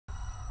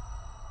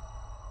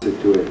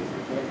to it.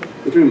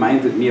 It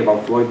reminded me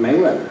about Floyd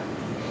Mayweather.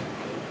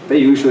 They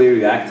usually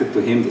reacted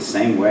to him the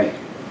same way.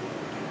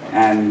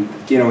 And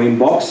you know, in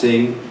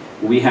boxing,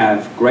 we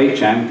have great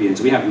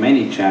champions, we have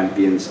many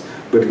champions,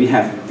 but we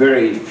have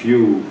very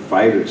few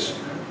fighters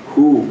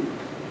who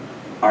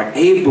are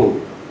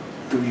able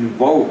to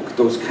evoke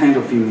those kind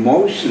of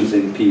emotions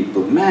in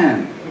people.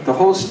 Man, the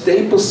whole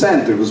Staples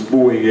Center was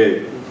booing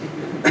it.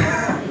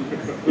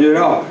 You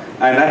know,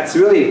 and that's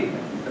really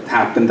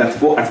happened at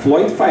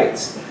Floyd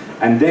fights.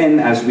 And then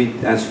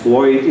as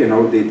Floyd, you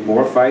know, did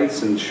more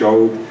fights and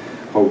showed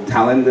how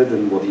talented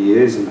and what he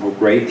is and how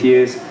great he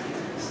is,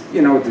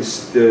 you know,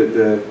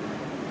 the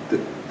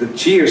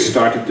cheers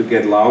started to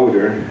get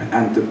louder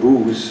and the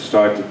boos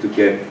started to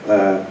get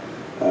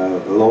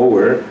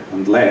lower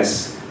and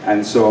less.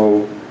 And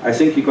so I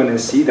think you're going to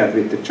see that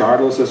with the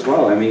Charlos as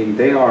well. I mean,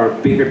 they are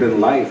bigger than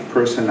life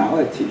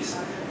personalities.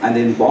 And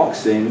in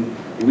boxing,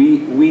 we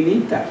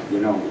need that, you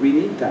know, we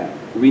need that.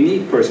 We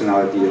need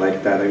personality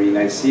like that. I mean,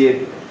 I see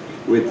it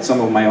with some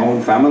of my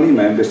own family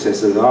members. They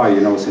said, oh,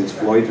 you know, since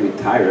Floyd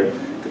retired,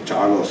 the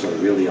Charlos are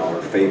really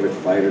our favorite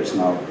fighters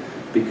now.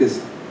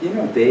 Because, you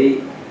know,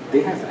 they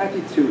have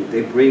attitude.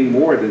 They bring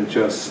more than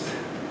just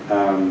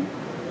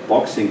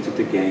boxing to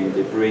the game.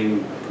 They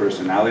bring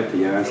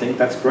personality, and I think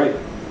that's great.